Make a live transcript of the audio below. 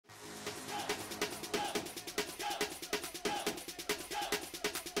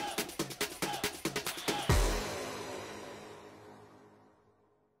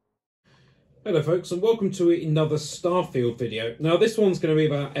Hello folks, and welcome to another Starfield video. Now this one's going to be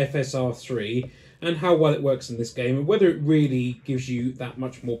about FSR 3 and how well it works in this game and whether it really gives you that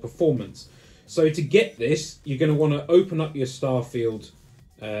much more performance. So to get this, you're going to want to open up your Starfield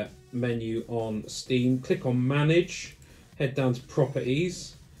menu on Steam, click on Manage, head down to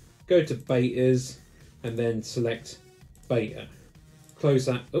Properties, go to Betas, and then select Beta. Close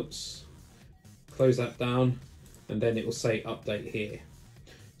that down, and then it will say Update here.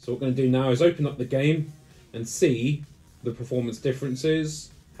 So what we're going to do now is open up the game and see the performance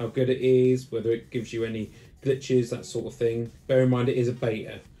differences, how good it is, whether it gives you any glitches, that sort of thing. Bear in mind it is a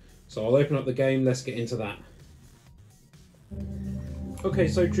beta. So I'll open up the game, let's get into that. Okay,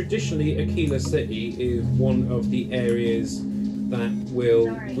 so traditionally Aquila City is one of the areas that will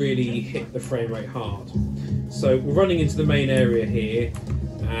really hit the frame rate hard. So we're running into the main area here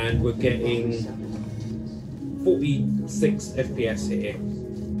and we're getting 46 FPS here.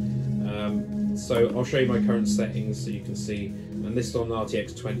 So I'll show you my current settings so you can see, and this is on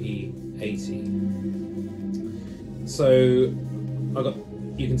RTX 2080. So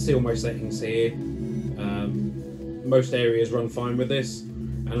you can see all my settings here. Most areas run fine with this,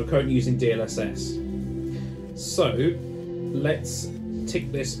 and I'm currently using DLSS. So let's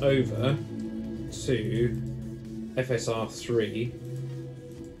tick this over to FSR 3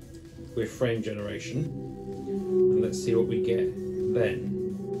 with frame generation, and let's see what we get then.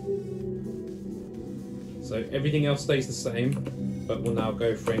 So everything else stays the same, but we'll now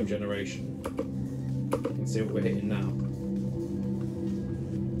go frame generation and see what we're hitting now.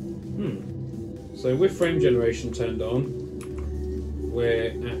 So with frame generation turned on,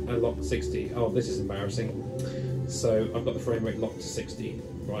 we're at a lock 60. Oh, this is embarrassing. So I've got the frame rate locked to 60.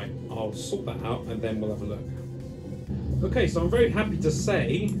 Right, I'll sort that out and then we'll have a look. Okay, so I'm very happy to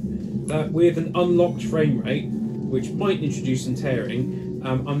say that with an unlocked frame rate, which might introduce some tearing,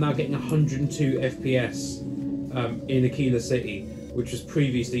 I'm now getting 102 FPS in Aquila City, which was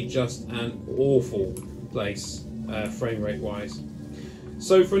previously just an awful place frame rate wise.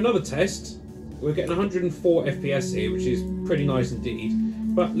 So for another test, we're getting 104 FPS here, which is pretty nice indeed.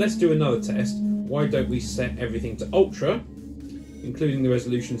 But let's do another test. Why don't we set everything to Ultra, including the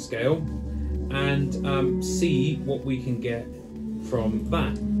resolution scale, and see what we can get from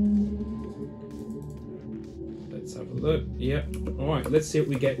that. Let's have a look. Yep. Alright, let's see what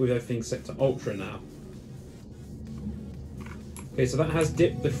we get with everything set to Ultra now. Okay, so that has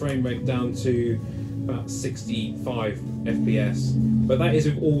dipped the frame rate down to about 65 FPS. But that is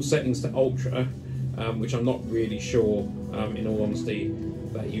with all settings to Ultra, which I'm not really sure, in all honesty,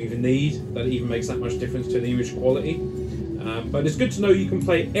 that you even need, that it even makes that much difference to the image quality. But it's good to know you can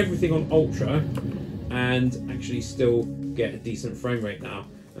play everything on Ultra and actually still get a decent frame rate now.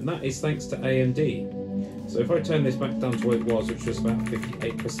 And that is thanks to AMD. So if I turn this back down to what it was, which was about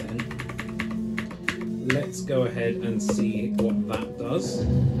 58%, let's go ahead and see what that does.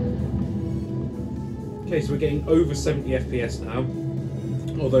 Okay, so we're getting over 70 FPS now,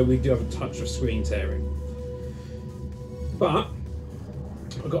 although we do have a touch of screen tearing. But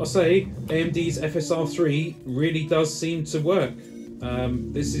I've got to say, AMD's FSR 3 really does seem to work.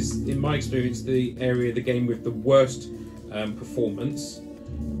 This is, in my experience, the area of the game with the worst performance.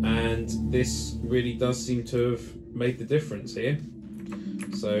 And this really does seem to have made the difference here.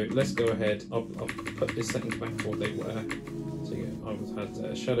 So let's go ahead. I'll put this settings back to what they were. So yeah, I've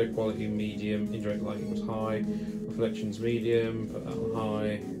had shadow quality medium, indirect lighting was high, reflections medium, put that on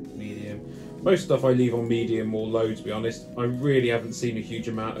high, medium. Most stuff I leave on medium or low, to be honest. I really haven't seen a huge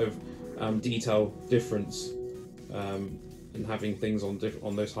amount of detail difference in having things on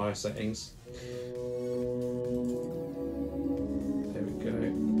those higher settings.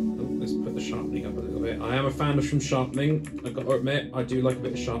 Let's put the sharpening up a little bit. I am a fan of some sharpening. I've got to admit, I do like a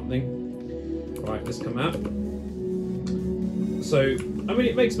bit of sharpening. Right, let's come out. So, I mean,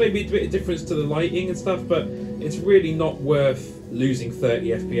 it makes maybe a bit of difference to the lighting and stuff, but it's really not worth losing 30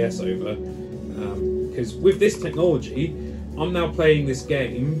 FPS over. Because with this technology, I'm now playing this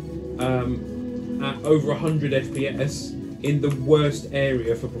game at over 100 FPS in the worst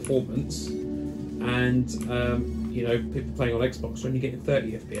area for performance. And you know, people playing on Xbox are only getting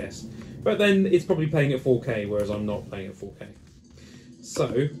 30 FPS. But then it's probably playing at 4K, whereas I'm not playing at 4K.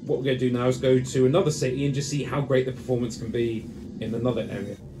 So what we're going to do now is go to another city and just see how great the performance can be in another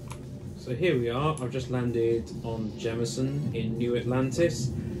area. So here we are. I've just landed on Jemison in New Atlantis.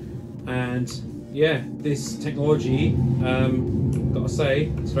 And yeah, this technology, gotta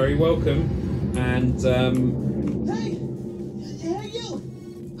say, it's very welcome. And Hey, you!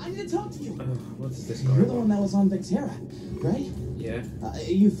 I need to talk to you. What is this guy? You're the one that was on Vectera, right? Yeah.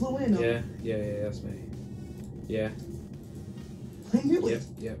 You flew in. Yeah, that's me. Yeah. I knew it.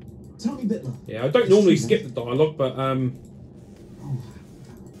 Yep. Tommy Bitlow. Yeah, I don't normally skip the dialogue, but Oh,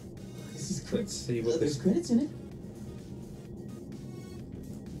 this is great. let's see what There's this. credits in it.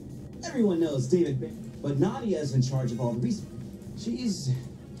 Everyone knows David, but Nadia's in charge of all the research. She's...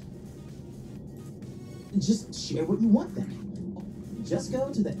 Just share what you want then. Just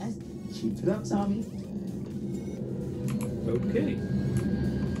go to the S... Keep it up, Tommy. Okay.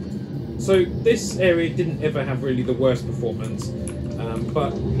 So this area didn't ever have really the worst performance,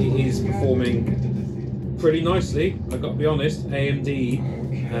 but it is performing pretty nicely. I've got to be honest. AMD,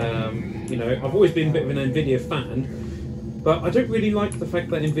 you know, I've always been a bit of an Nvidia fan, but I don't really like the fact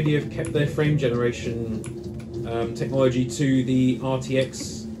that Nvidia have kept their frame generation technology to the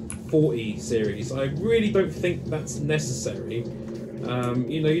RTX 40 series. I really don't think that's necessary.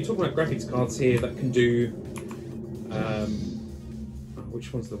 You know, you're talking about graphics cards here that can do.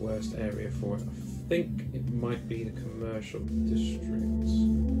 Which one's the worst area for it? I think it might be the commercial district.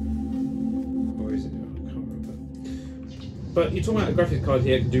 Or is it? I can't remember. But you're talking about a graphics card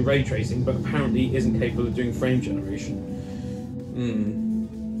here that can do ray tracing, but apparently isn't capable of doing frame generation.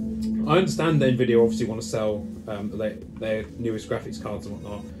 I understand that Nvidia obviously want to sell their newest graphics cards and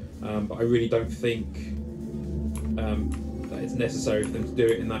whatnot, but I really don't think that it's necessary for them to do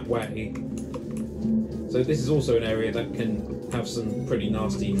it in that way. So this is also an area that can have some pretty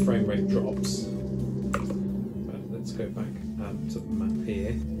nasty frame rate drops. But let's go back to the map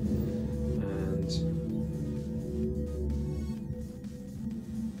here, and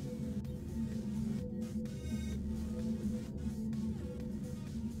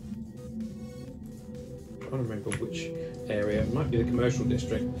I'm trying to remember which area. It might be the commercial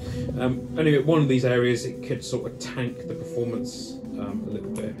district. Anyway, one of these areas it could sort of tank the performance a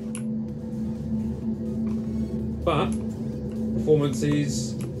little bit. But performance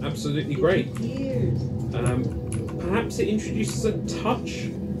is absolutely great. Perhaps it introduces a touch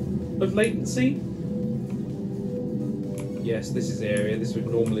of latency. Yes, this is the area. This would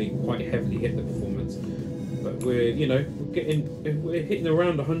normally quite heavily hit the performance, but we're hitting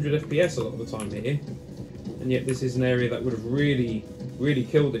around 100 FPS a lot of the time here, and yet this is an area that would have really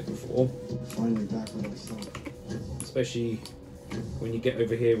killed it before. Finally back where I saw. Especially when you get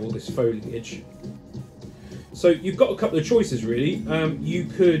over here, all this foliage. So you've got a couple of choices really. You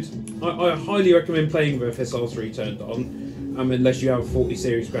could, I highly recommend playing with FSR 3 turned on, unless you have a 40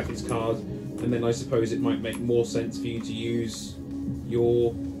 series graphics card, and then I suppose it might make more sense for you to use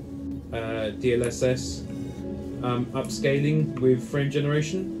your DLSS upscaling with frame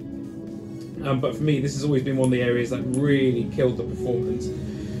generation. But for me, this has always been one of the areas that really killed the performance,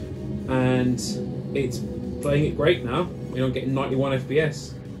 and it's playing it great now. You know, I'm getting 91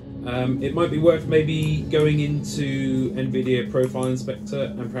 FPS. It might be worth maybe going into NVIDIA Profile Inspector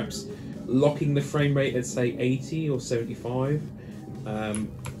and perhaps locking the frame rate at say 80 or 75,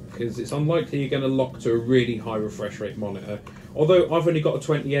 because it's unlikely you're going to lock to a really high refresh rate monitor. Although I've only got a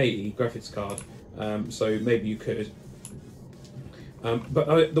 2080 graphics card, so maybe you could.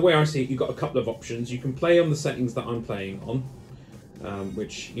 But the way I see it, you've got a couple of options. You can play on the settings that I'm playing on,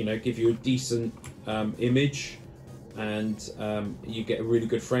 which give you a decent image, and you get a really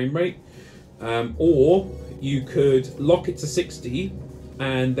good frame rate, or you could lock it to 60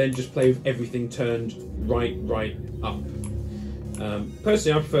 and then just play with everything turned right up.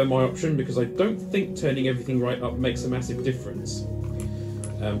 Personally, I prefer my option because I don't think turning everything right up makes a massive difference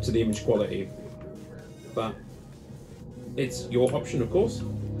to the image quality, but it's your option, of course.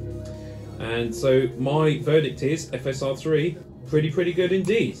 And so my verdict is FSR 3 pretty good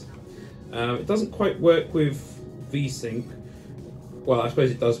indeed. It doesn't quite work with VSync. Well, I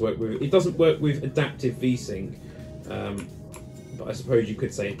suppose it does work with. It doesn't work with adaptive VSync, but I suppose you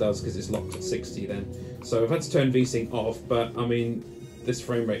could say it does because it's locked at 60 then. So I've had to turn VSync off, but I mean, this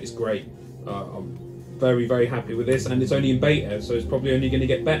frame rate is great. I'm very happy with this, and it's only in beta, so it's probably only going to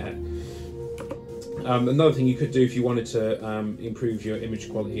get better. Another thing you could do if you wanted to improve your image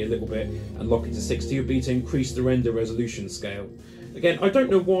quality a little bit and lock it to 60 would be to increase the render resolution scale. Again, I don't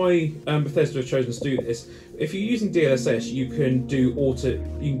know why Bethesda have chosen to do this. If you're using DLSS, you can do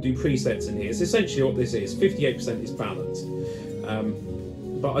presets in here. So essentially what this is, 58% is balanced.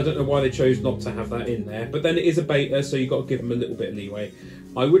 But I don't know why they chose not to have that in there. But then it is a beta, so you've got to give them a little bit of leeway.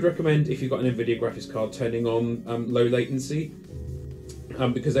 I would recommend, if you've got an NVIDIA graphics card, turning on low latency,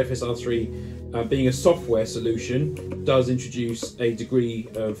 because FSR 3, being a software solution, does introduce a degree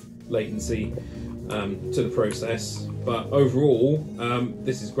of latency to the process. But overall,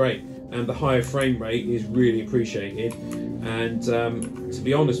 this is great, and the higher frame rate is really appreciated. And to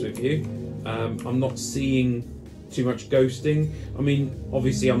be honest with you, I'm not seeing too much ghosting. I mean,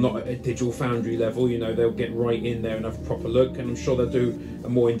 obviously I'm not at a Digital Foundry level, you know, they'll get right in there and have a proper look, and I'm sure they'll do a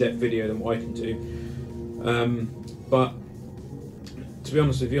more in-depth video than what I can do. But to be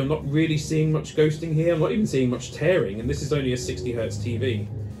honest with you, I'm not really seeing much ghosting here. I'm not even seeing much tearing, and this is only a 60Hz TV.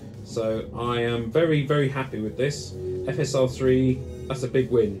 So I am very, very happy with this. FSR 3, that's a big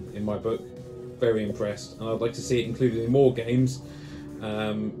win in my book. Very impressed, and I'd like to see it included in more games.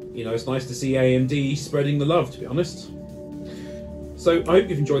 You know, it's nice to see AMD spreading the love, to be honest. So I hope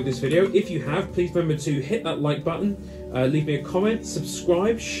you've enjoyed this video. If you have, please remember to hit that like button, leave me a comment,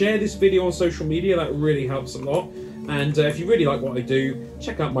 subscribe, share this video on social media. That really helps a lot. And if you really like what I do,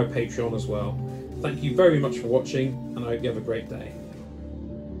 check out my Patreon as well. Thank you very much for watching, and I hope you have a great day.